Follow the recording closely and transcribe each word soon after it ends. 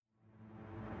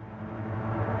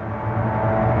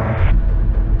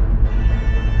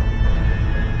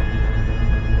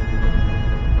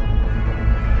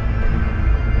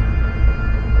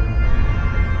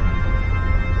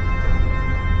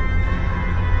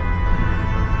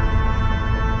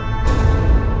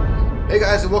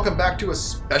guys, and welcome back to a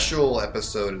special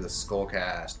episode of the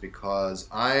Skullcast because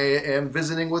I am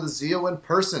visiting with Azil in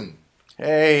person.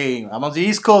 Hey, I'm on the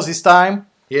East Coast this time.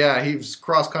 Yeah, he's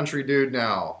cross-country dude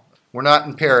now. We're not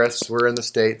in Paris, we're in the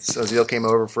States. Azil came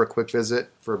over for a quick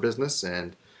visit for business,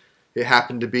 and it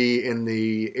happened to be in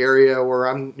the area where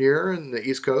I'm near, in the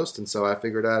East Coast, and so I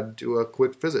figured I'd do a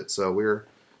quick visit. So we're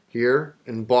here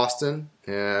in Boston,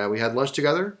 we had lunch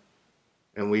together.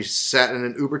 And we sat in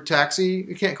an Uber taxi.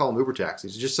 You can't call them Uber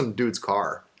taxis. It's just some dude's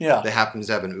car. Yeah. That happens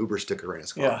to have an Uber sticker in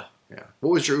his car. Yeah.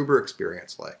 What was your Uber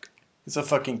experience like? It's a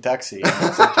fucking taxi.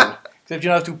 Except you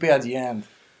don't have to pay at the end.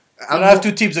 You don't have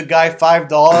to tip the guy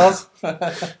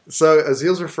 $5. So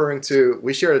Azil's referring to,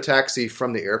 we shared a taxi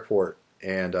from the airport.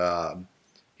 And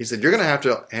he said, you're going to have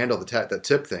to handle the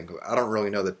tip thing. I don't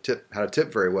really know how to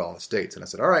tip very well in the States. And I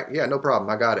said, all right, yeah, no problem.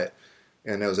 I got it.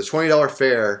 And it was a $20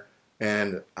 fare.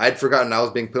 And I'd forgotten I was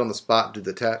being put on the spot to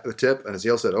do the tip. And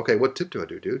Azil said, okay, what tip do I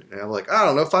do, dude? And I'm like, I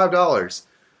don't know, $5.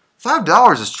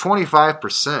 $5 is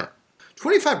 25%.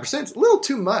 25% is a little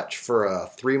too much for a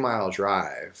 3-mile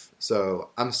drive. So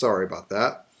I'm sorry about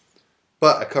that.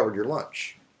 But I covered your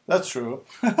lunch. That's true.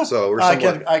 So we're I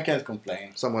can't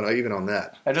complain. somewhat even on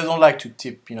that. I just don't like to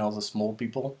tip, the small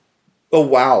people. Oh,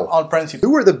 wow. On principle.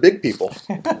 Who are the big people?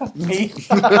 Me.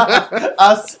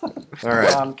 Us. All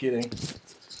right. No, I'm kidding.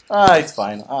 It's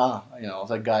fine.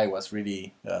 That guy was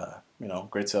really,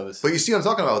 great service. But you see what I'm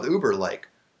talking about with Uber, like,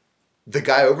 the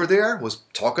guy over there was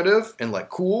talkative and, like,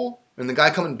 cool, and the guy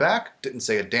coming back didn't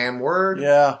say a damn word.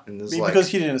 Yeah, and because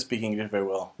he didn't speak English very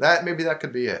well. Maybe that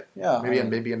could be it. Yeah.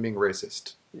 Maybe I'm being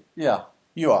racist. Yeah,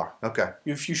 you are. Okay.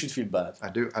 You should feel bad. I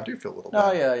do feel a little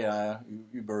bad. bad. Yeah.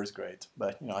 Uber is great.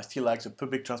 But, I still like the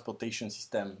public transportation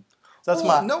system. That's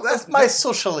my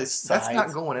socialist side. That's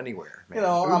not going anywhere, man.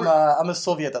 I'm a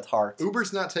Soviet at heart.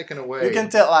 Uber's not taken away. You can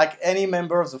tell, like, any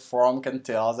member of the forum can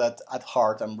tell that at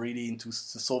heart I'm really into the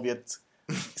Soviet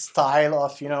style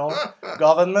of,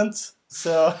 government.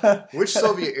 So, which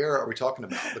Soviet era are we talking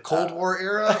about? The Cold War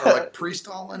era, or like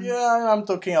pre-Stalin? Yeah, I'm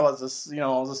talking about this,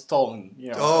 the Stalin.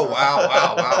 Oh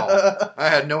wow! I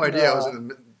had no idea I was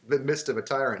in the midst of a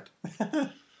tyrant.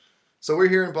 So we're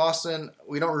here in Boston.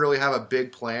 We don't really have a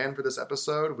big plan for this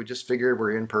episode. We just figured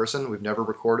we're in person. We've never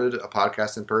recorded a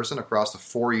podcast in person across the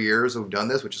 4 years we've done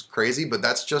this, which is crazy, but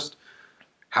that's just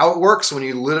how it works when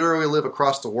you literally live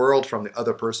across the world from the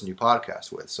other person you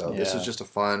podcast with. So This is just a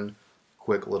fun,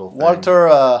 quick little thing. Walter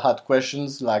had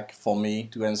questions, like, for me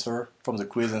to answer from the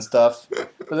quiz and stuff.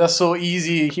 But they're so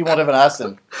easy, he won't even ask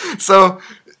them. So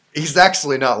he's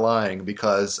actually not lying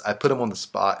because I put him on the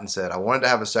spot and said I wanted to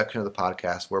have a section of the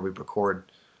podcast where we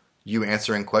record you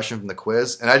answering questions from the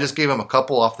quiz. And I just gave him a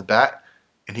couple off the bat,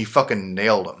 and he fucking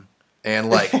nailed them. And,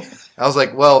 like, I was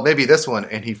like, well, maybe this one.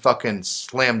 And he fucking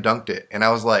slam dunked it. And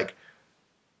I was like,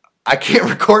 I can't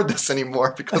record this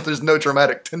anymore because there's no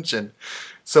dramatic tension.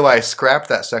 So I scrapped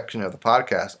that section of the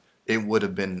podcast. It would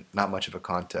have been not much of a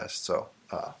contest. So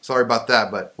sorry about that,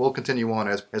 but we'll continue on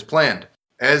as planned.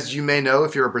 As you may know,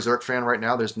 if you're a Berserk fan right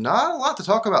now, there's not a lot to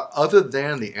talk about other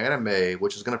than the anime,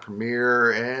 which is going to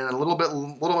premiere in a little bit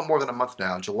more than a month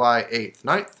now, July 8th,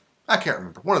 9th? I can't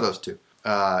remember. One of those two.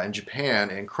 In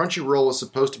Japan, and Crunchyroll is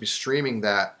supposed to be streaming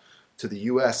that to the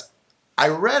U.S. I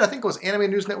think it was Anime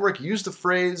News Network, used the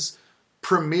phrase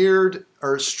premiered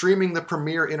or streaming the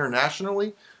premiere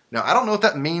internationally. Now, I don't know if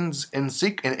that means in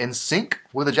sync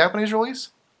with the Japanese release.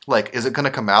 Like, is it going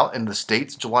to come out in the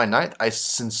States July 9th? I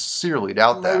sincerely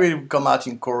doubt that. Maybe it'll come out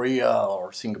in Korea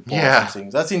or Singapore or something.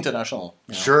 That's international.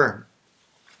 Sure.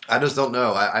 I just don't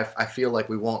know. I feel like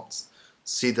we won't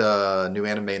see the new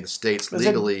anime in the States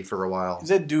legally for a while.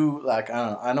 They do, like,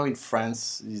 I know in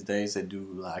France these days they do,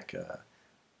 like,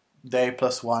 day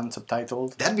plus one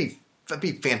subtitled. That'd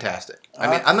be fantastic.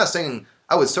 I mean, I'm not saying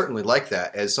I would certainly like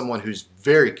that as someone who's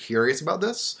very curious about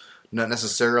this. Not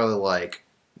necessarily, like,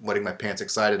 wetting my pants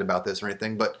excited about this or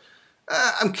anything, but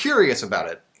I'm curious about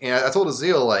it. And I told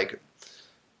Azil, like,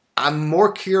 I'm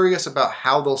more curious about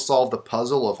how they'll solve the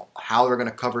puzzle of how they're going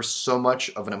to cover so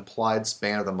much of an implied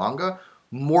span of the manga,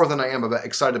 more than I am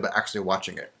excited about actually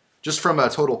watching it. Just from a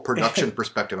total production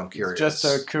perspective, I'm curious. Just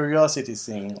a curiosity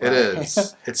thing. It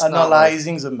is. It's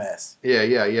analyzing the mess.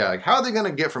 Yeah. Like, how are they going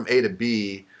to get from A to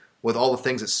B with all the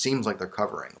things it seems like they're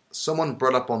covering? Someone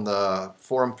brought up on the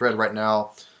forum thread right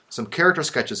now, some character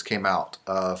sketches came out.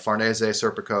 Farnese,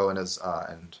 Serpico, and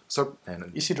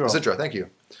Isidro, thank you.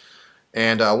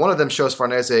 And one of them shows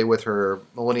Farnese with her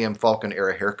Millennium Falcon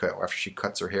era haircut after she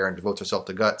cuts her hair and devotes herself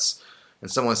to Guts. And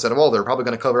someone said, well, they're probably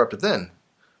going to cover up to then.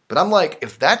 But I'm like,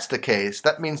 if that's the case,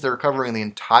 that means they're covering the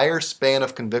entire span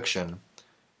of Conviction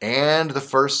and the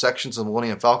first sections of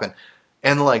Millennium Falcon.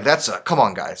 And like that's a come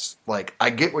on, guys. Like I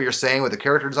get what you're saying with the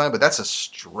character design, but that's a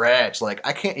stretch. Like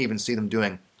I can't even see them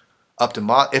doing up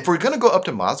to if we're gonna go up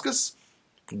to Mozgus,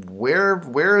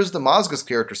 where is the Mozgus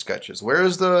character sketches? Where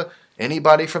is the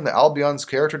anybody from the Albion's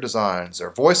character designs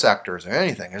or voice actors or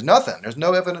anything? There's nothing. There's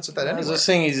no evidence of that anywhere. The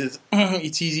thing is,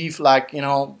 it's easy if, like, you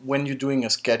know, when you're doing a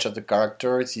sketch of the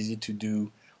character, it's easy to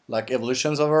do like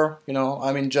evolutions of her. You know,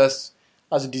 I mean, just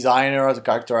as a designer, as a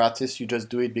character artist, you just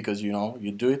do it because you know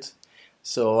you do it.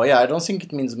 So yeah, I don't think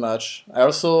it means much. I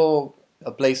also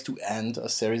a place to end a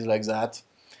series like that.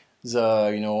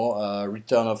 The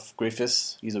Return of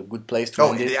Griffiths is a good place to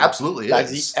end it. It absolutely like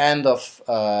is. The end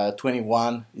of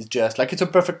 21 is just like it's a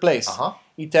perfect place.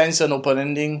 It ends an open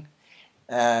ending,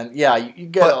 and yeah, you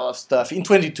get a lot of stuff. In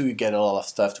 22, you get a lot of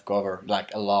stuff to cover,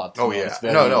 like a lot. Oh yeah,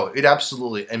 no, it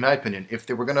absolutely. In my opinion, if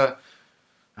they were gonna,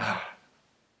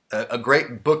 a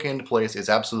great bookend place is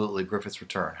absolutely Griffith's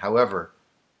Return. However,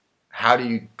 how do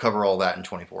you cover all that in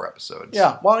 24 episodes?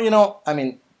 Yeah, well, you know, I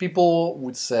mean. People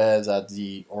would say that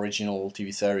the original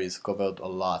TV series covered a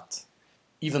lot,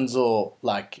 even though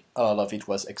like a lot of it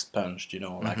was expunged. You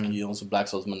know, like the Black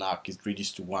Swordsman arc is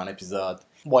reduced to one episode.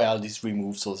 Wild is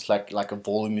removed, so it's like a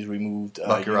volume is removed.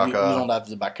 You don't have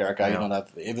the Bakiraka. You don't have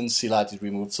even Silat is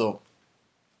removed. So,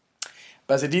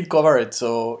 but they did cover it.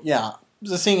 So yeah,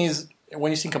 the thing is,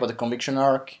 when you think about the Conviction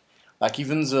arc, like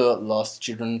even the Lost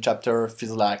Children chapter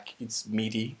feels like it's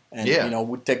meaty and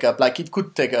would take up like it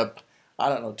could take up. I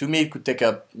don't know. To me, it could take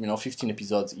up 15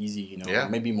 episodes easy.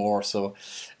 Maybe more. So,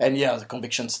 and yeah, the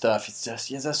Conviction stuff. It's just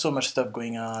there's so much stuff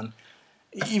going on.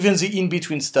 Even the in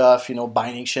between stuff,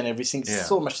 Binding Chain, everything.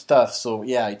 So much stuff. So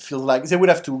yeah, it feels like they would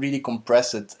have to really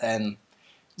compress it, and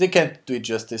they can't do it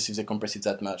justice if they compress it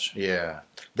that much. Yeah,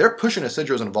 they're pushing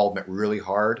Isidro's involvement really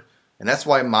hard. And that's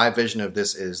why my vision of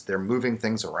this is they're moving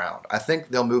things around. I think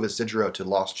they'll move Isidro to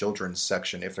Lost Children's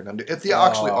section if they're going to do. If they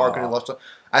actually are going to Lost Children,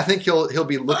 I think he'll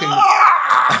be looking.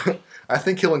 I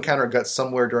think he'll encounter Guts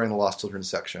somewhere during the Lost Children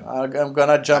section. I'm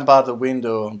gonna jump out the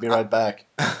window and be right back.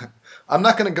 I'm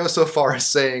not going to go so far as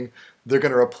saying they're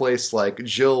going to replace like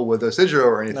Jill with Isidro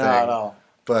or anything. No.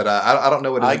 But I don't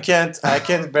know what. I can't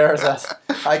bear that.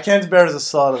 I can't bear the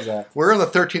thought of that. We're on the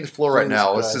 13th floor right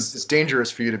now. It's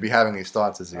dangerous for you to be having these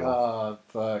thoughts, Azil. Oh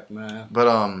fuck, man. But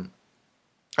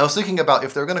I was thinking about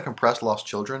if they're going to compress Lost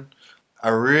Children. I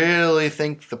really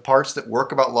think the parts that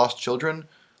work about Lost Children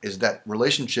is that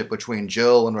relationship between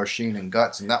Jill and Rasheen and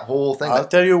Guts and that whole thing. I'll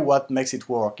tell you what makes it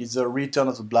work. It's the return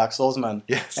of the Black Swordsman.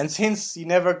 Yes. And since he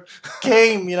never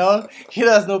came, he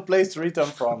has no place to return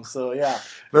from. So yeah,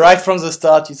 right from the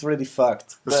start, he's already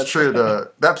fucked. That's true.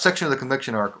 That section of the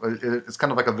Conviction arc, it's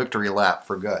kind of like a victory lap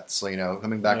for Guts. So,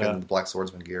 coming back in the Black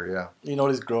Swordsman gear, yeah.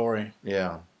 His glory.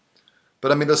 Yeah.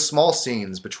 But I mean, those small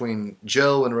scenes between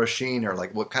Jill and Rasheen are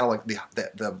like what kind of like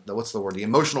the what's the word? The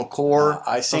emotional core.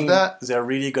 I think they're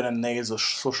really gonna nail the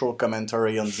social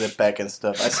commentary on Zepek and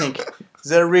stuff. I think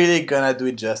they're really gonna do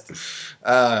it justice.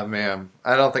 Man,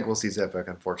 I don't think we'll see Zepek,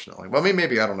 unfortunately. Well, I mean,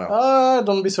 maybe I don't know.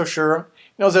 Don't be so sure.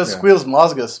 There's Squills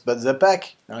Mozgus, but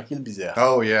Zepek, he'll be there.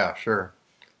 Oh yeah, sure.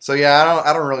 So yeah,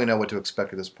 I don't really know what to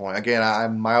expect at this point. Again,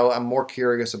 I'm more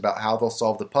curious about how they'll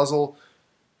solve the puzzle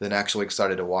than actually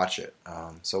excited to watch it.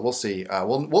 So we'll see.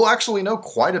 We'll actually know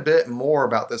quite a bit more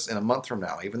about this in a month from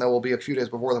now, even though we'll be a few days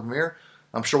before the premiere.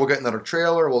 I'm sure we'll get another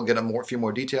trailer. We'll get a few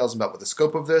more details about what the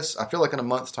scope of this. I feel like in a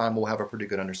month's time we'll have a pretty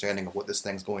good understanding of what this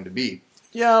thing's going to be.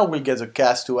 Yeah, we'll get the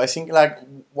cast too. I think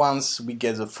once we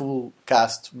get the full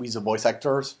cast with the voice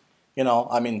actors,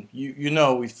 I mean,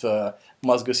 if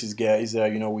Mozgus is there,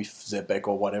 with Zepek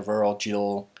or whatever, or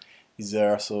Jill is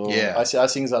there. So yeah. I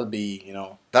think that'll be,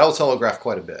 That'll telegraph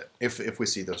quite a bit if we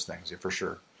see those things, for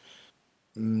sure.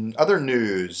 Other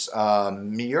news.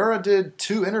 Miura did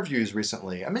 2 interviews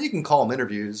recently. I mean, you can call them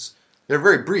interviews. They're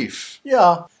very brief.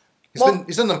 Yeah. He's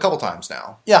done them a couple times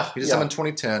now. Yeah. He did some in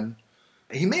 2010.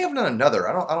 He may have done another.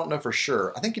 I don't know for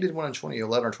sure. I think he did one in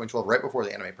 2011 or 2012, right before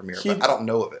the anime premiere. But I don't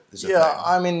know of it.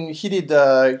 I mean, he did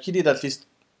at least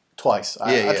twice.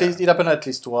 At least it happened at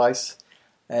least twice.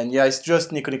 And yeah, it's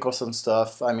just Nico Nicholson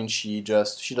stuff. I mean, she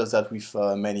does that with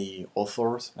many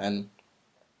authors, and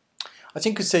I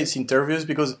think you say it's interviews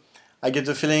because I get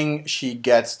the feeling she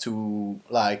gets to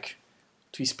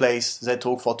his place. They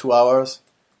talk for 2 hours,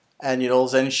 and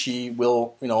then she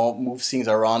will move things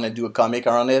around and do a comic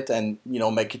around it, and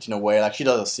make it in a way like she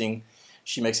does a thing.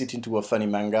 She makes it into a funny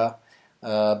manga.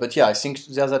 But yeah, I think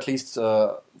there's at least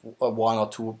 1 or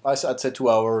 2, I'd say 2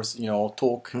 hours,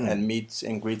 talk and meet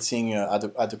and greet thing at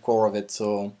the core of it.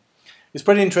 So it's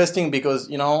pretty interesting because,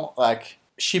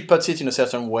 she puts it in a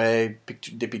certain way,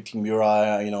 depicting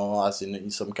Miura, as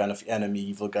in some kind of enemy,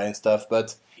 evil guy and stuff.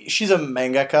 But she's a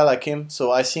mangaka like him,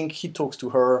 so I think he talks to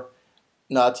her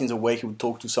not in the way he would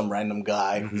talk to some random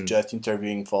guy who's just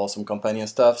interviewing for some company and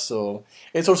stuff. So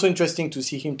it's also interesting to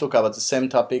see him talk about the same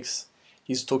topics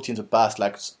he's talked in the past,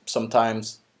 like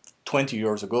sometimes 20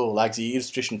 years ago, like the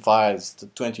illustration files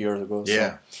 20 years ago.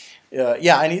 Yeah. So,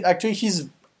 and actually he's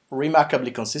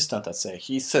remarkably consistent, I'd say.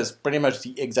 He says pretty much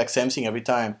the exact same thing every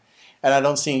time. And I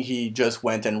don't think he just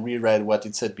went and reread what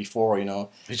it said before,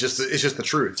 It's just the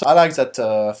truth. So I like that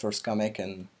first comic,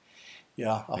 and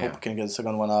I hope we can get the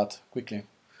second one out quickly.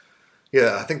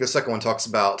 Yeah, I think the second one talks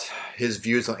about his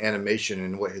views on animation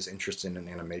and what his interest in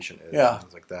animation is. Yeah. And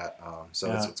things like that.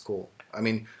 It's cool. I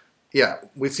mean,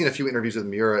 we've seen a few interviews with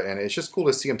Miura, and it's just cool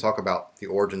to see him talk about the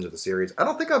origins of the series. I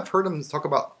don't think I've heard him talk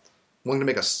about wanting to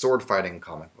make a sword fighting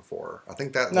comic before. I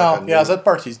think that... that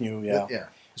part is new, Yeah.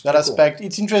 That aspect. Cool.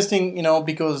 It's interesting,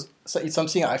 because it's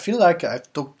something I feel like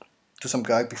I've talked to some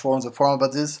guy before on the forum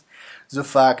about this. The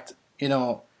fact,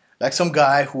 like some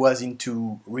guy who was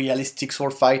into realistic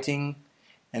sword fighting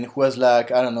and who was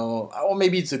like, I don't know, or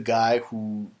maybe it's a guy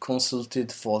who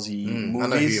consulted for the movies. I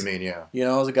know who you mean, yeah.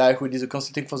 The guy who did the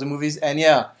consulting for the movies. And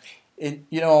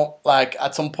like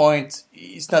at some point,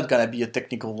 it's not going to be a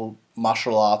technical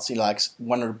martial arts. He likes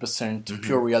 100%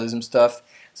 pure realism stuff.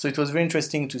 So it was very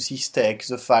interesting to see Steak,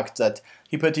 the fact that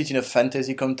he put it in a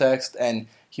fantasy context and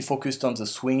he focused on the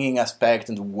swinging aspect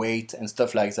and the weight and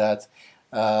stuff like that.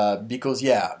 Because,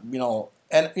 in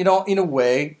a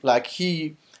way, like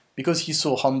because he's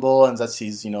so humble and that's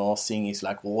his, thing is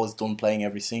like always downplaying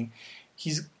everything.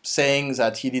 He's saying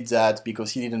that he did that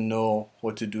because he didn't know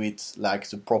how to do it like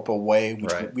the proper way,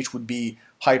 which would be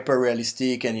hyper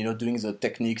realistic and doing the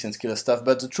techniques and skill stuff.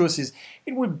 But the truth is,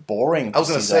 it would be boring. I was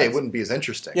going to say it wouldn't be as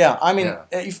interesting. Yeah, I mean,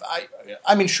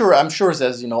 I'm sure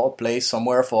there's a place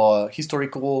somewhere for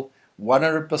historical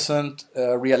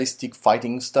 100% realistic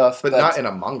fighting stuff, but not in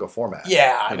a manga format.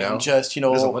 Yeah, I mean, just it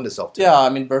doesn't lend itself to. Yeah, I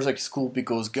mean, Berserk is cool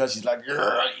because Gus is like,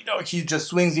 he just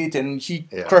swings it and he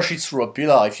crushes through a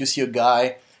pillar. If you see a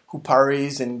guy who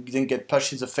parries and then get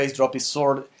punched in the face, drop his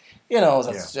sword,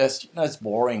 that's just it's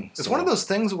boring. It's one of those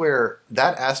things where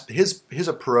that his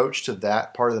approach to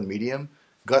that part of the medium,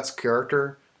 Guts'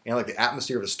 character, and like the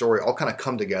atmosphere of the story all kind of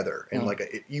come together, and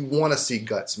you want to see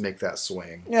Guts make that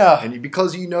swing. Yeah, and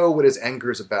because you know what his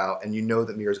anger is about, and you know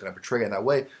that Miura's going to portray it in that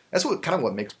way. That's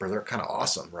what makes Berserk kind of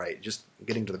awesome, right? Just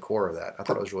getting to the core of that. I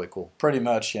thought it was really cool. Pretty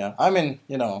much, yeah. I mean,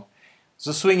 the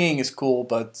swinging is cool,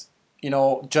 but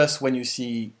just when you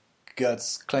see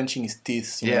Guts clenching his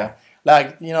teeth,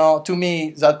 to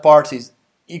me that part is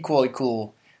equally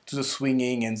cool to the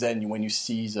swinging, and then when you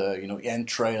see the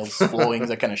entrails flowing,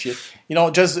 that kind of shit.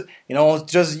 Just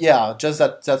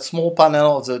that small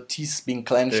panel of the teeth being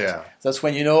clenched. Yeah. That's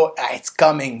when it's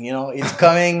coming. It's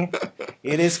coming.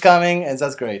 It is coming, and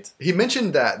that's great. He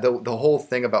mentioned that the whole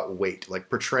thing about weight, like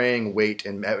portraying weight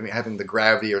and having the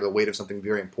gravity or the weight of something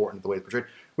very important, the way it's portrayed.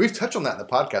 We've touched on that in the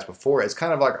podcast before. It's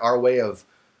kind of like our way of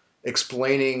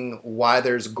explaining why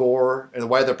there's gore and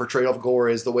why the portrayal of gore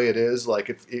is the way it is. Like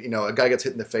if a guy gets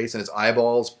hit in the face and his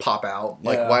eyeballs pop out,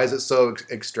 why is it so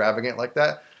extravagant like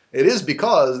that? It is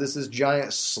because this is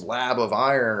giant slab of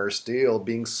iron or steel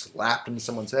being slapped into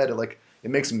someone's head.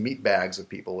 It makes meat bags of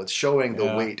people. It's showing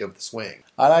the weight of the swing.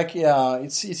 I like,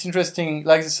 it's interesting.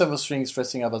 Like the several things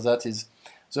interesting about that is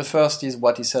the first is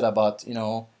what he said about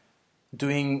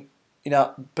doing.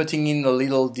 Putting in a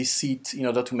little deceit in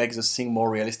order to make the thing more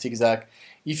realistic. Like,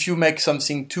 if you make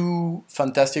something too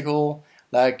fantastical,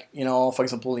 like, for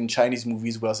example, in Chinese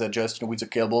movies where they're just, with the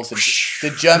cables, they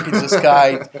jump in the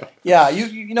sky. Yeah,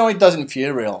 it doesn't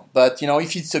feel real. But,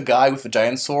 if it's a guy with a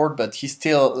giant sword, but he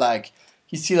still has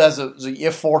the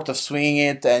effort of swinging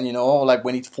it, and,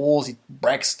 when it falls, it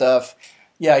breaks stuff.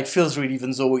 Yeah, it feels real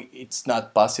even though it's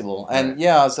not possible. And,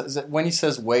 when he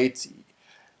says weight,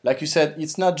 like you said,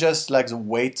 it's not just like the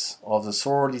weight of the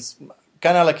sword. It's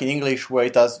kind of like in English where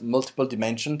it has multiple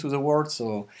dimensions to the word.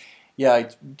 So,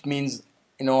 it means,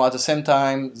 at the same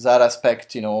time, that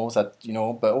aspect,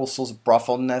 but also the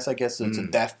profoundness, I guess, the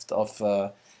depth of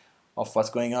what's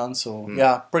going on. So,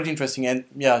 pretty interesting. And,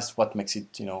 it's what makes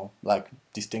it,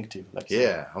 distinctive. Like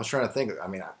I was trying to think. I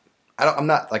mean, I'm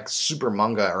not like super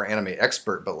manga or anime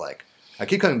expert, but I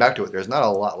keep coming back to it. There's not a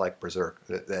lot like Berserk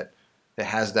that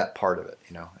has that part of it,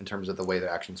 in terms of the way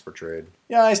the action's portrayed.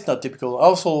 Yeah, it's not typical.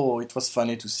 Also, it was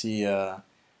funny to see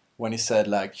when he said,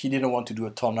 he didn't want to do a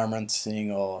tournament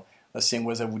thing or a thing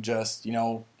where they would just,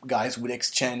 guys would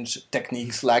exchange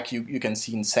techniques like you can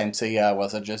see in Saint Seiya, where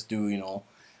they just do,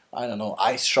 I don't know,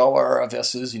 ice shower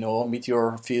versus,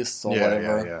 meteor fists or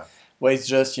whatever. where it's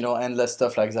just, endless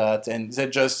stuff like that, and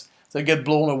they get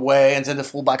blown away, and then they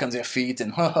fall back on their feet,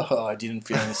 and I didn't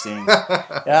feel anything.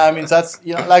 Yeah, I mean, that's,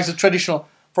 like the traditional,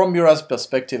 from Miura's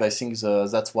perspective, I think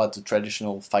that's what the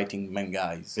traditional fighting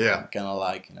manga is kind of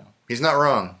like, He's not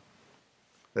wrong.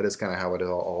 That is kind of how it is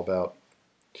all about.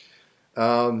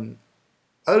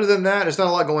 Other than that, there's not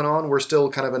a lot going on. We're still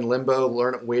kind of in limbo,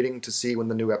 waiting to see when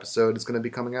the new episode is going to be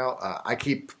coming out. I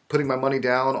keep putting my money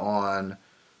down on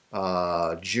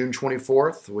June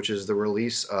 24th, which is the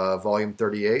release of Volume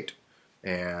 38.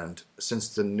 And since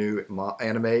the new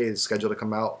anime is scheduled to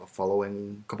come out the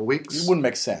following couple weeks, it wouldn't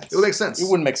make sense. It would make sense. It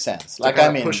wouldn't make sense. Like,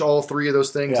 I mean, push all three of those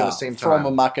things at the same time. From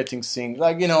a marketing thing,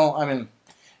 like, I mean,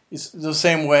 it's the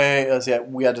same way as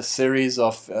we had a series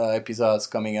of episodes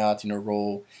coming out in a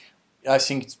row. I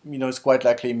think it's quite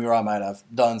likely Miura might have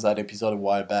done that episode a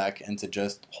while back, and they're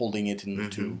just holding it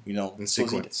into in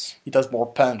sequence. It has more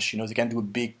punch. They can do a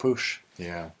big push.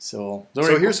 Yeah. So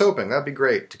here's hoping. That'd be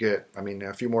great to get. I mean,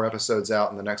 a few more episodes out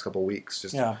in the next couple of weeks.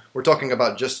 We're talking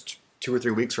about just 2 or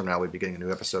 3 weeks from now. We'd be getting a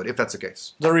new episode, if that's the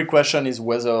case. The real question is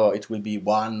whether it will be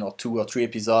 1 or 2 or 3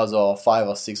 episodes, or 5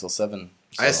 or 6 or 7.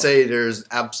 So. I say there's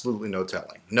absolutely no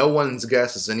telling. No one's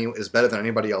guess is better than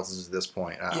anybody else's at this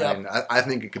point. I mean, I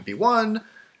think it could be 1.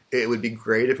 It would be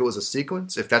great if it was a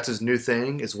sequence. If that's his new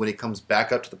thing, is when he comes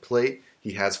back up to the plate,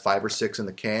 he has 5 or 6 in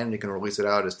the can, and he can release it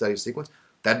out as a steady sequence.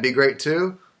 That'd be great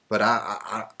too. But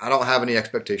I don't have any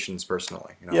expectations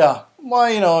personally. Yeah.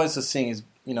 Well, it's the thing is,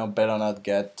 better not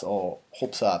get or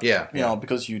hopes up. Yeah.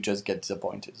 Because you just get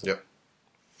disappointed. Yep.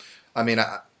 I mean,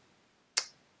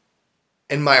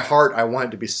 in my heart, I want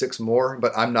it to be 6 more,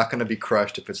 but I'm not going to be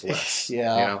crushed if it's less.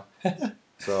 Yeah.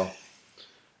 So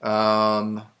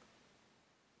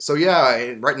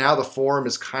yeah, right now the forum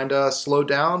is kind of slowed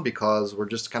down because we're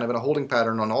just kind of in a holding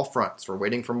pattern on all fronts. We're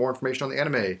waiting for more information on the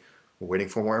anime. We're waiting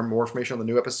for more information on the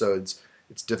new episodes.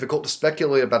 It's difficult to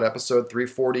speculate about episode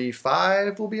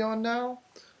 345 will be on now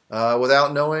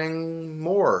without knowing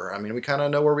more. I mean, we kind of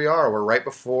know where we are. We're right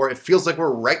before. It feels like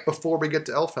we're right before we get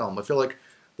to Elfhelm. I feel like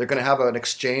they're going to have an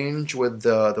exchange with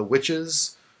the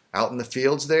witches out in the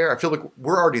fields there. I feel like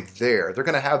we're already there. They're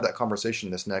going to have that conversation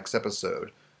in this next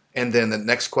episode. And then the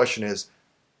next question is,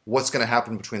 what's going to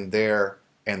happen between there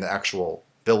and the actual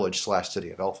village/city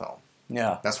of Elfhelm?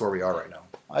 Yeah. That's where we are right now.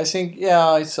 I think,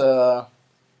 it's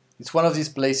one of these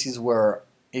places where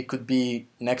it could be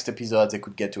next episode they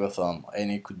could get to Elfhelm,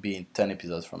 and it could be 10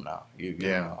 episodes from now. You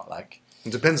know, like,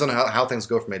 it depends on how things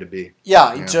go from A to B.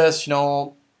 Yeah, it just,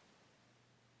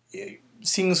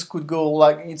 things could go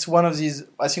like, it's one of these,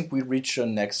 I think we reach a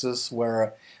nexus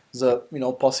where the,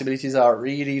 possibilities are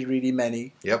really, really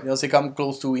many. Yep. They come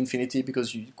close to infinity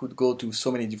because you could go to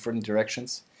so many different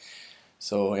directions.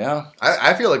 So, yeah.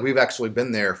 I feel like we've actually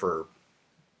been there for,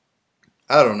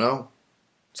 I don't know,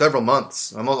 several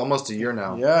months, almost a year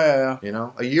now. Yeah.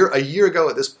 A year ago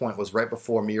at this point was right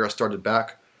before Miura started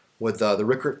back with the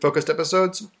Rickert-focused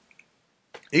episodes.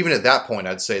 Even at that point,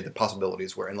 I'd say the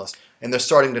possibilities were endless. And they're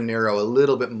starting to narrow a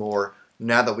little bit more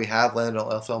now that we have landed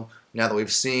on Elfhelm, now that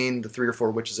we've seen the 3 or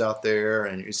 4 witches out there,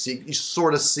 and you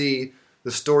sort of see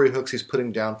the story hooks he's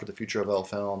putting down for the future of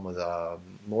Elfhelm with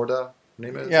Morda,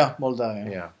 name is? Yeah,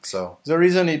 Morda. Yeah, so. That's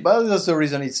the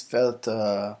reason it's felt,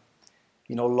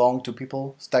 long to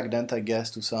people, stagnant, I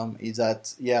guess, to some, is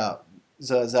that,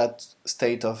 that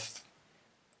state of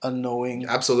unknowing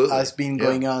absolutely has been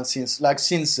going on since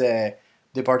they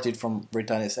departed from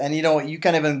Britannis. And, you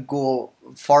can even go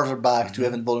farther back to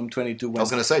even Volume 22. When I was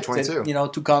going to say 22.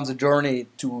 Took on the journey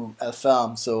to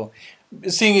Elfhelm. So the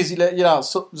thing is,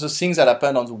 so the things that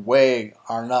happen on the way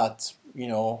are not,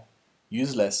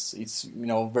 useless. It's,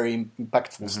 very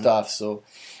impactful stuff. So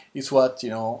it's what,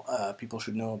 people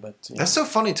should know. But that's so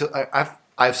funny.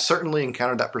 I've certainly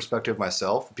encountered that perspective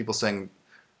myself. People saying,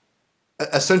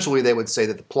 essentially they would say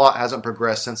that the plot hasn't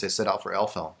progressed since they set out for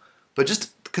Elfhelm. But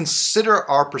just consider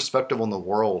our perspective on the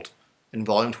world in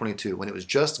Volume 22, when it was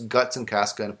just Guts and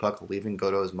Casca and Puck leaving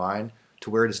Goto's mine to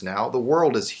where it is now. The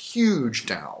world is huge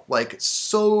now. Like,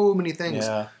 so many things.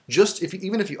 Yeah.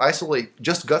 Even if you isolate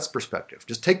just Guts' perspective,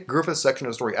 just take Griffith's section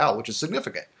of the story out, which is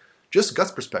significant. Just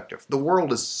Guts' perspective. The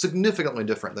world is significantly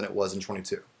different than it was in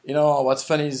 22. What's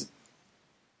funny is,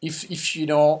 if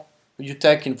you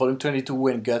take in Volume 22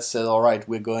 when Guts said, all right,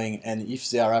 we're going, and if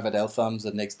they arrive at Elfhelm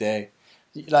the next day,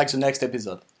 like the next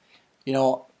episode,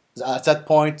 at that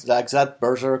point, like, that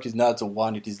Berserk is not the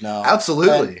one it is now.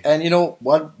 Absolutely. And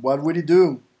what would he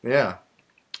do? Yeah.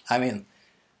 I mean,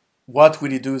 what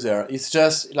would he do there? It's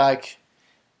just like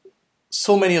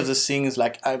so many of the things,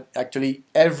 like, actually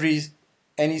every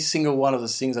any single one of the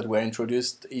things that were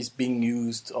introduced is being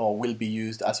used or will be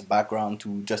used as a background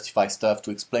to justify stuff,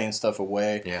 to explain stuff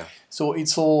away. Yeah. So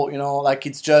it's all, like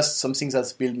it's just something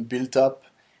that's been built up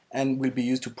and will be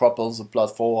used to propel the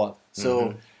plot forward.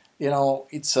 So,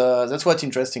 it's that's what's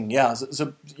interesting. Yeah,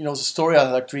 the story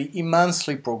has actually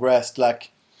immensely progressed,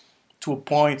 like to a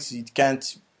point it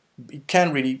can't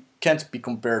be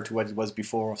compared to what it was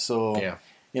before. So. Yeah.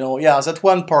 That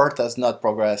one part has not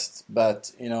progressed,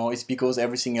 but, it's because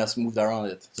everything else moved around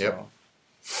it. So. Yep.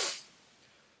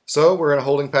 So we're in a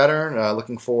holding pattern,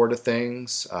 looking forward to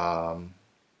things.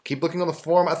 Keep looking on the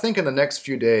forum. I think in the next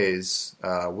few days,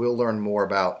 we'll learn more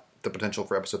about the potential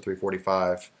for episode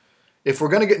 345. If we're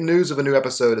going to get news of a new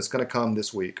episode, it's going to come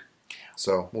this week.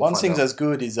 So one thing that's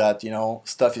good is that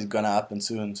stuff is gonna happen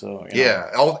soon. So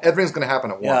everything's gonna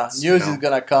happen at once. News is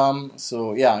gonna come.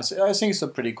 So I think it's a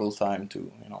pretty cool time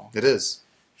to It is.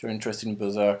 If you're interested in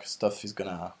Berserk, stuff is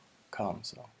gonna come.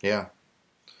 So yeah.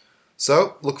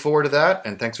 So look forward to that,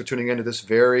 and thanks for tuning in to this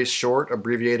very short,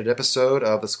 abbreviated episode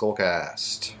of the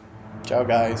Skullcast. Ciao,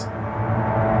 guys.